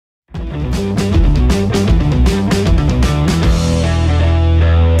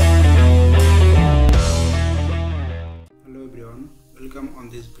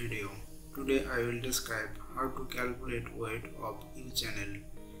I will describe how to calculate weight of U channel.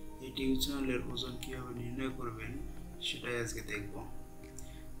 এটি U চ্যানেলের ওজন কিভাবে নির্ণয় করবেন সেটাই আজকে দেখব।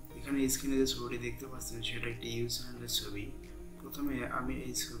 এখানে স্ক্রিনে যে ছবিটি দেখতে পাচ্ছেন সেটা একটি U চ্যানেলের ছবি। প্রথমে আমি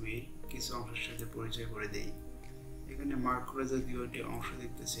এই ছবির কিছু অংশের সাথে পরিচয় করে দেই। এখানে মার্ক করা যে দুটি অংশ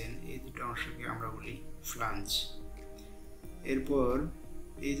দেখতেছেন এই দুটো অংশকে আমরা বলি ফ্লাঞ্জ। এরপর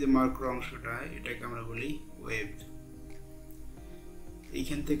এই যে মার্ক করা অংশটা এটাকে আমরা বলি ওয়েভ।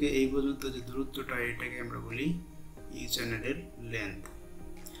 এইখান থেকে এই পর্যন্ত যে দূরত্বটা এটাকে আমরা বলি ইউ চ্যানেলের লেন্থ।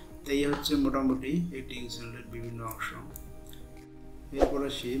 তাই হচ্ছে মোটামুটি একটি ইউ চ্যানেলের বিভিন্ন অংশ। এরপর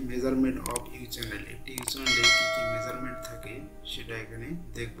আসি মেজারমেন্ট অফ ইউ চ্যানেল। একটি ইউ চ্যানেলে কি কি মেজারমেন্ট থাকে সেটা এখানে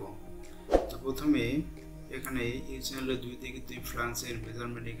দেখব। তো প্রথমে এখানে ইউ চ্যানেলের 2 থেকে 2 ফ্লাঞ্জের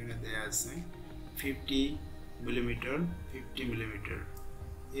মেজারমেন্ট এখানে দেয়া আছে 50 মিলিমিটার 50 মিলিমিটার।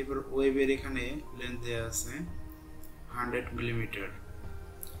 এরপর ওয়েভের এখানে লেন্থ দেয়া আছে 100 মিলিমিটার।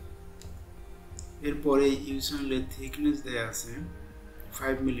 এরপরে ইউ চ্যানেলের থিকনেস দেয়া আছে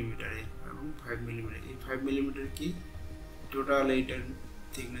 5 মিলিমিটার এবং 5 মিলিমিটার। এই 5 মিলিমিটার কি টোটাল এইটার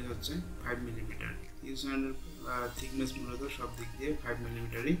থিকনেস হচ্ছে 5 মিলিমিটার। ইউ চ্যানেলের থিকনেস মূলত সব দিক দিয়ে 5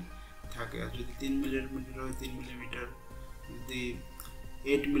 মিলিমিটারই থাকে। আর যদি 3 মিলিমিটার হয় 3 মিলিমিটার, যদি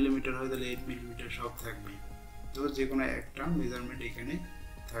 8 মিলিমিটার হয় তাহলে 8 মিলিমিটার সব থাকবে। তো যে কোনো একটা মেজারমেন্ট এখানে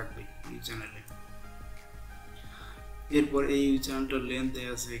থাকবে ইউ চ্যানেলে। এরপর এই ইউ চ্যানেলটার লেন্থ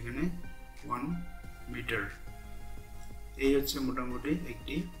দেয়া আছে এখানে 1 মিটার। এই হচ্ছে মোটামুটি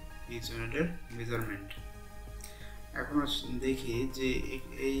একটি ইউ চ্যানেলের মেজারমেন্ট। এখন দেখি যে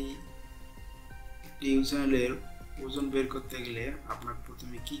এই ইউ চ্যানেলের ওজন বের করতে গেলে আপনার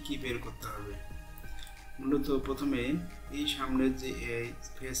প্রথমে কি কি বের করতে হবে। মূলত প্রথমে এই সামনের যে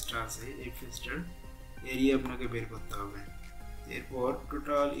ফেসটা আছে এই ফেসটার এরিয়া আপনাকে বের করতে হবে। এরপর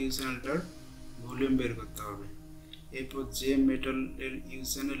টোটাল ইউ চ্যানেলটার ভলিউম বের করতে হবে। এরপর যে মেটালের ইউ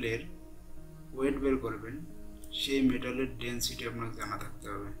চ্যানেলের ওয়েট বের করবেন সেই মেটালের ডেনসিটি আপনাকে জানা থাকতে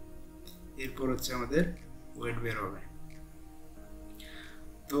হবে। এরপর হচ্ছে আমাদের ওয়েট বের হবে।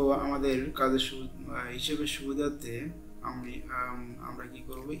 তো আমাদের কাজের হিসেবে সুবিধার্থে আমরা কি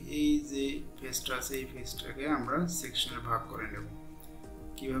করব, এই যে ফেসটা আছে এই ফেসটাকে আমরা সেকশনে ভাগ করে নেব।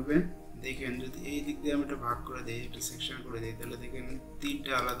 কিভাবে দেখেন, যদি এই দিক দিয়ে আমি এটা ভাগ করে দিই, এটা সেকশন করে দিই, তাহলে দেখেন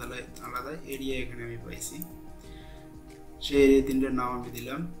তিনটা আলাদা আলাদা এরিয়া এখানে আমি পাইছি। সেই এরিয়া তিনটার নাম আমি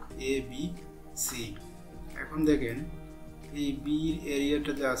দিলাম এ বি সি। এখন দেখেন এই বি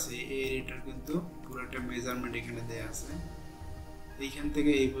এরিয়াটা যে আছে এই এরিয়াটার কিন্তু পুরো একটা মেজারমেন্ট এখানে দেয়া আছে। এইখান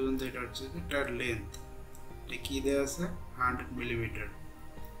থেকে এই পর্যন্ত এটা হচ্ছে এটার লেন্থ, এটা কি দেওয়া আছে 100 মিলিমিটার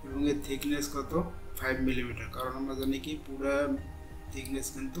এবং এর থিকনেস কত 5 মিলিমিটার। কারণ আমরা জানি কি পুরো থিকনেস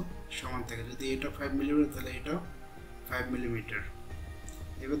কিন্তু সমান থাকে। যদি এটা 5 মিলিমিটার তাহলে এটা 5 মিলিমিটার।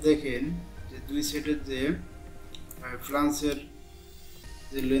 এবার দেখেন যে দুই সেটের যে ফ্লাঞ্জের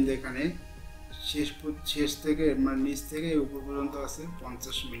যে লেন্থ এখানে শেষ থেকে মানে নিচ থেকে উপর পর্যন্ত আছে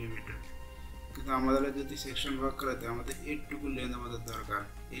 50 মিলিমিটার। কিন্তু আমাদের যদি সেকশন ভাগ করাতে আমাদের এইটুকু লেন্থ আমাদের দরকার।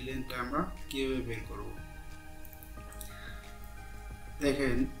 এই লেন্থটা আমরা কিভাবে বের করব,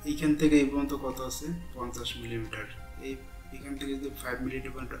 দেখেন এইখান থেকে এই পর্যন্ত কত আছে 50 মিলিমিটার। এইখান থেকে যদি 5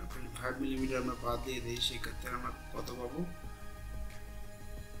 মিলিমিটার আমরা বাদ দিয়ে দিই সেক্ষেত্রে আমরা কত পাবো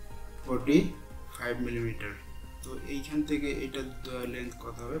 45 মিলিমিটার। তো এইখান থেকে এটা লেন্থ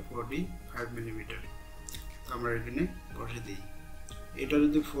কত হবে 45 মিলিমিটার। তো আমরা এখানে বসে দিই। এটা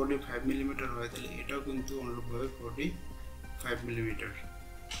যদি 45 মিলিমিটার হয় তাহলে এটাও কিন্তু অনুরূপভাবে 45 মিলিমিটার।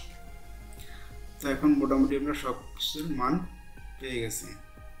 তো এখন মোটামুটি আমরা সব কিছুর মান পেয়ে গেছি।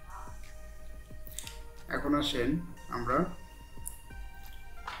 এখন আসেন আমরা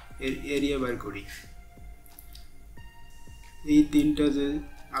এর এরিয়া বের করি। এই তিনটা যে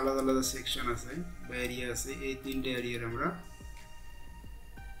আলাদা আলাদা সেকশন আছে বা এরিয়া আছে এই তিনটা এরিয়ার আমরা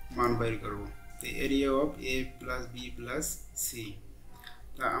মান বের করব। তো area of A plus B plus C.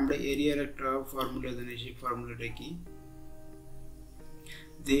 তা আমরা এরিয়ার একটা ফর্মুলা জানি, সেই ফর্মুলাটা কি,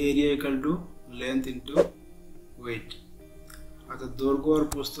 যে area equal to length into wait. অর্থাৎ দৈর্ঘ্য আর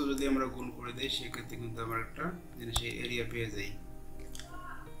প্রস্থ যদি আমরা গুণ করে দিই সেক্ষেত্রে কিন্তু আমরা একটা জিনিসের এরিয়া পেয়ে যাই।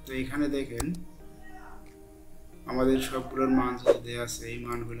 তো এখানে দেখেন আমাদের সবগুলোর মান যদি দেওয়া আছে এই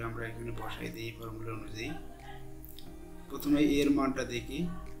মানগুলো আমরা এখানে বসাই দিই ফর্মুলা অনুযায়ী। প্রথমে এর মানটা দেখি,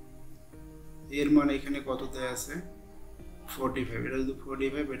 এর মান এখানে কত দেওয়া আছে 45। এটা যদি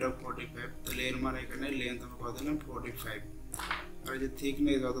 45 এটাও 45, তাহলে এর মান এখানে লেন্থ আমরা কত দিলাম 45। আর যে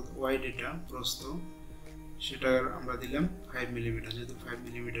থিকনেস অর্থাৎ ওয়াইড এটা প্রস্থ সেটা আমরা দিলাম 5 মিলিমিটার, যেহেতু 5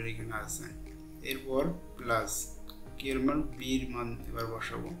 মিলিমিটার এখানে আছে। এরপর প্লাস কি এর মান বির মান এবার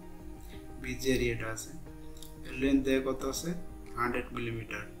বসাবো। বি যে এরিয়াটা আছে এর লেন্থ দেওয়া কত আছে 100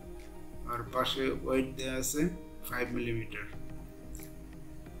 মিলিমিটার, আর পাশে ওয়েট দেওয়া আছে 5 মিলিমিটার।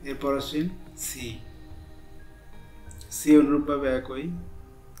 এরপর আসেন সি। সি অনুরূপভাবে একই,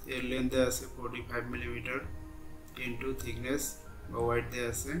 এর লেন্থে আছে 45 মিলিমিটার ইন্টু থিকনেস বা ওয়াইড দেওয়া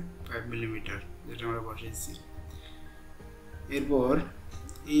আছে 5 মিলিমিটার, যেটা আমরা বসাইছি। এরপর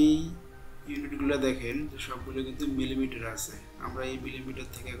এই ইউনিটগুলো দেখেন যে সবগুলো কিন্তু মিলিমিটার আছে। আমরা এই মিলিমিটার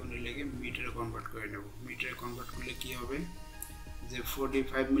থেকে এখন এটাকে মিটারে কনভার্ট করে নেব। মিটারে কনভার্ট করলে কি হবে, যে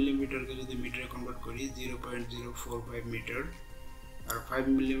 45 মিলিমিটারকে যদি মিটারে কনভার্ট করি 0.045 মিটার, আর 5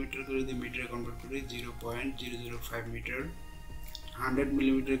 মিলিমিটারকে যদি মিটারে কনভার্ট করি 0.005 মিটার, 100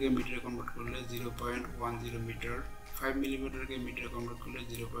 মিলিমিটারকে মিটারে কনভার্ট করলে 0.10 মিটার, 5 মিলিমিটারকে মিটারে কনভার্ট করলে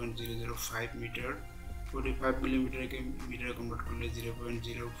 0.005 মিটার, 45 মিলিমিটারকে মিটারে কনভার্ট করলে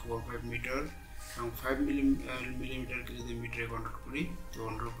 0.045 মিটার, এবং 5 মিলিমিটারকে যদি মিটারে কনভার্ট করি তো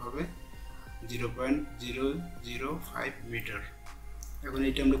অনুরূপভাবে 0.005 মিটার। এখন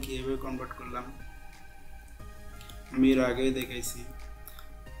এটা আমরা কীভাবে কনভার্ট করলাম, আমি এর আগে দেখাইছি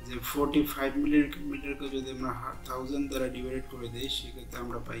যে 45 মিলিমিটারকে যদি আমরা 1000 দ্বারা ডিভাইড করে দিই সেক্ষেত্রে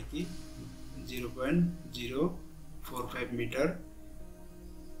আমরা পাই কি 0.045 মিটার।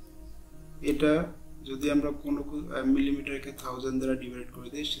 এটা যদি আমরা কোনো মিলিমিটারকে 1000 দ্বারা ডিভাইড করে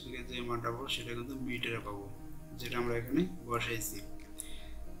দিই সেক্ষেত্রে যে মানটা পাবো সেটা কিন্তু মিটারে পাবো, যেটা আমরা এখানে বসাইছি।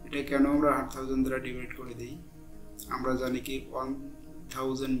 এটা কেন আমরা 1000 দ্বারা ডিভাইড করে দিই, আমরা জানি কি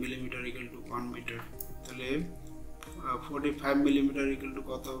 1000 মিলিমিটার ইকুয়াল টু 1 মিটার, তাহলে 45 মিলিমিটার ইকুয়াল টু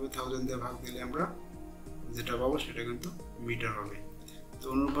কত হবে, 1000 দিয়ে ভাগ দিলে আমরা যেটা পাবো সেটা কিন্তু মিটার হবে। তো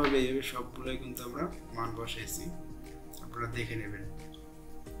অনুরূপভাবে এইভাবে সবগুলোই কিন্তু আমরা মান বসাইছি, আপনারা দেখে নেবেন।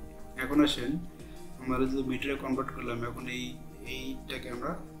 এখন আসেন আমরা যদি মিটারে কনভার্ট করলাম, এখন এইটাকে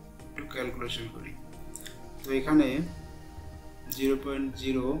আমরা একটু ক্যালকুলেশন করি। তো এখানে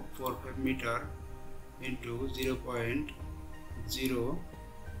 0.045 মিটার ইন্টু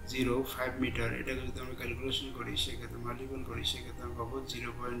 0.005 মিটার, এটাকে যদি আমরা ক্যালকুলেশন করি সেক্ষেত্রে মাল্টিপল করি সেক্ষেত্রে আমরা পাবো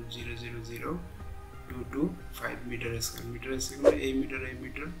 0.0002225 মিটার স্কয়ার। মিটার স্কয়ার এই মিটার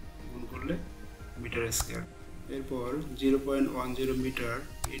গুণ করলে মিটার স্কয়ার। এরপর 0.10 মিটার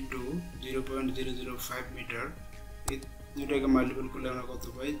ইন্টু 0.005 মিটার, এই দুটাকে মাল্টিপল করলে আমরা কত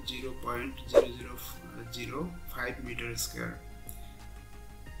পাই 0.0005 মিটার স্কয়ার।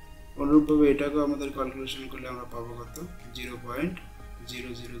 অনুরূপভাবে এটাকেও আমাদের ক্যালকুলেশন করলে আমরা পাবো কত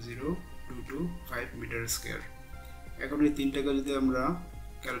 0.000225 মিটার স্কয়ার। এখন এই তিনটাকে যদি আমরা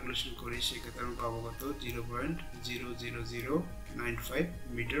ক্যালকুলেশন করি সেক্ষেত্রে আমরা পাবো কত 0.00095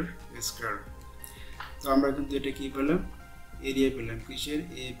 মিটার স্কয়ার। তো আমরা কিন্তু এটা কি পেলাম, এরিয়া পেলাম, কিসের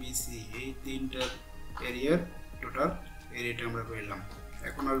এ বি সি, এই তিনটা এরিয়ার টোটাল এরিয়াটা আমরা পেলাম।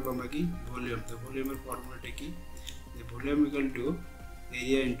 এখন আসবো আমরা কি ভলিউম। তো ভলিউমের ফর্মুলাটা কি, যে volume equal to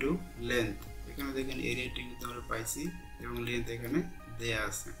area into length. এখানে দেখেন এরিয়াটি কিন্তু আমরা পাইছি এবং লেন্থ এখানে দেয়া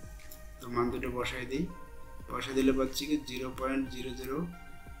আছে। তো মান দুটো বসাই দিই, বসাই দিলে পাচ্ছি কি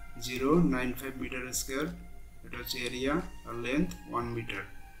 0.00095 মিটার স্কয়ার, এটা হচ্ছে এরিয়া, আর লেন্থ 1 মিটার।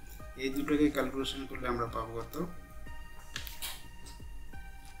 এই দুটোকে ক্যালকুলেশন করলে আমরা পাবো কত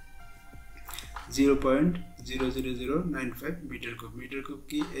 0.00095 মিটার কিউব। মিটার কিউব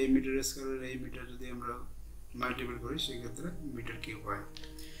কি, এই মিটার স্কয়ারের এই মিটার যদি আমরা মাল্টিপল করি সেক্ষেত্রে মিটার কিউব হয়।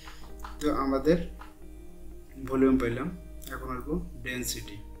 তো আমাদের ভলিউম পাইলাম। এখন আসবো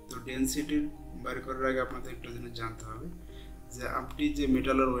ডেনসিটি। তো ডেনসিটি বের করার আগে আপনাদের একটা জিনিস জানতে হবে যে আপনি যে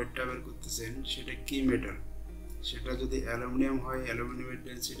মেটালের ওয়েটটা বের করতেছেন সেটা কি মেটাল। সেটা যদি অ্যালুমিনিয়াম হয় অ্যালুমিনিয়ামের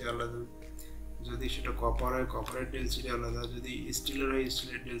ডেনসিটি আলাদা, যদি সেটা কপার হয় কপারের ডেনসিটি আলাদা, যদি স্টিলের হয়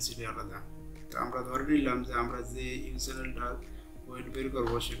স্টিলের ডেনসিটি আলাদা। তো আমরা ধরে নিলাম যে আমরা যে ইউসেনেলটা ওয়েট বের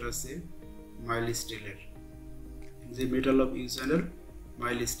করবো সেটা হচ্ছে মাইল স্টিলের, যে মেটাল অফ ইউসেনেল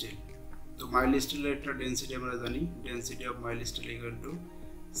মাইল স্টিল। তো মাইল স্টিলের একটা ডেনসিটি আমরা জানি, density of mile still equal to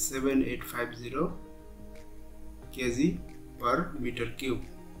 7850 KG per metre cube.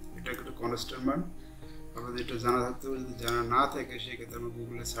 এটা একটা কনস্ট্যান্ট মান, আপনাদের এটা জানা থাকতে হবে। যদি জানা না থাকে সেক্ষেত্রে আমরা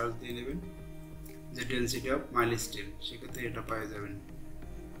গুগলে সার্চ দিয়ে নেবেন যে ডেনসিটি অফ মাইল স্টিল, সেক্ষেত্রে এটা পাওয়া যাবেন।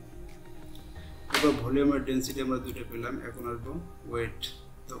 এবার ভলিউমের ডেনসিটি আমরা দুটো পেলাম। এখন আসবো ওয়েট।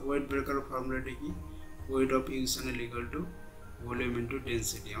 তো ওয়েট বের করার ফর্মুলাটা কি, weight of ইউসেনেল equal to volume into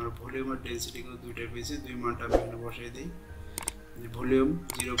density. আমরা ভলিউম আর ডেনসিটি কিন্তু দুইটা পেয়েছি, দুই মানটা আমি এখানে বসাই দিই। ভলিউম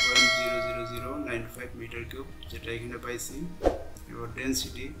 0.00095 মিটার কিউব, যেটা এখানে পাইছি। এবার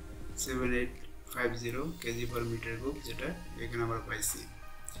density 7850 KG per metre cube, যেটা এখানে আমরা পাইছি।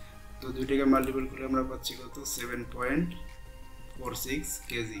 তো দুইটাকে মাল্টিপল করলে আমরা পাচ্ছি কত 7.46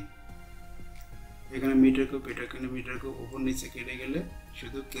 কেজি। এখানে মিটার কিউব, এটা এখানে মিটার কিউব, উপর নিচে কেটে গেলে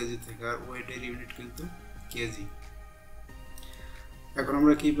শুধু কেজি থেকে, আর ওয়েটের ইউনিট কিন্তু কেজি। এখন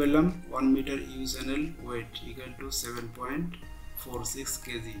আমরা কি পেলাম 1 metre ইউসেনেল wait equal to 7.46 7.46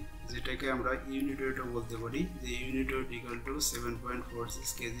 KG, যেটাকে আমরা ইউনিট ওয়েটও বলতে পারি, যে unit wait equal to 7.46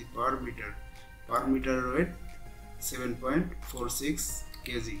 KG per metre. Per metre wait 7.46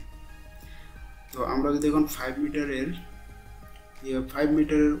 KG. তো আমরা যদি এখন 5 মিটারের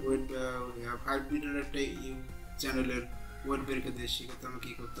ওয়েট 5 মিটারের একটা চ্যানেলের ওয়েট বের করতে দিই, সেক্ষেত্রে আমরা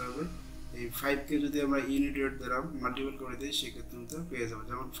কী করতে হবে, এই 5কে যদি আমরা ইউনিট ওয়েট দ্বারা মাল্টিপল করে দিই, সেক্ষেত্রে আমরা পেয়ে যাবো,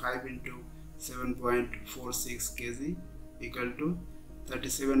 যেমন 5 into 7.46 KG equal to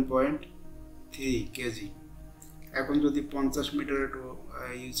 37.3 KG. এখন যদি 50 মিটারের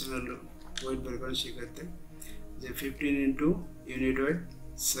চ্যানেল ওয়েট বের করেন, সেক্ষেত্রে যে 15 into unit wait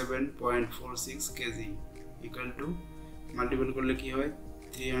 7.46 KG equal to multiple করলে কি হয়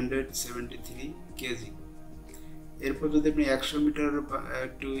 373 কেজি। এরপর যদি আপনি 100 মিটার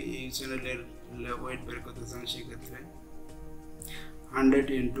একটু এই চ্যানেলের ওয়েট বের করতে চান, সেক্ষেত্রে 100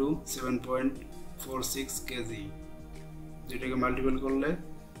 ইন্টু 7.46 কেজি, যেটাকে মাল্টিপল করলে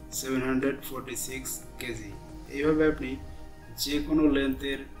 746 কেজি। এইভাবে আপনি যে কোনো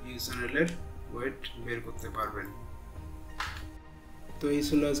লেন্থের ইউ চ্যানেলের ওয়েট বের করতে পারবেন। তো এই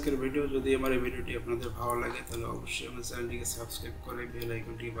ছিল আজকের ভিডিও। যদি আমার এই ভিডিওটি আপনাদের ভালো লাগে, তাহলে অবশ্যই আমার চ্যানেলটিকে সাবস্ক্রাইব করে বেল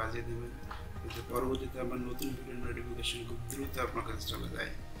আইকনটি বাজিয়ে দেবেন, যাতে পরবর্তীতে আমার নতুন ভিডিওর নোটিফিকেশন খুব দ্রুত আপনার কাছে চলে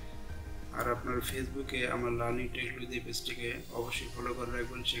যায়। আর আপনার ফেসবুকে আমার লার্নিং টেকনোলজি পেজটিকে অবশ্যই ফলো করে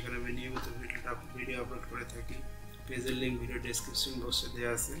রাখবেন, সেখানে আমি নিয়মিত ভিডিও আপলোড করে থাকি। পেজের লিঙ্ক ভিডিও ডেসক্রিপশন বক্সে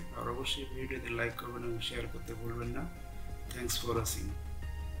দেওয়া আছে। আর অবশ্যই ভিডিওতে লাইক করবেন এবং শেয়ার করতে ভুলবেন না। Thanks for watching.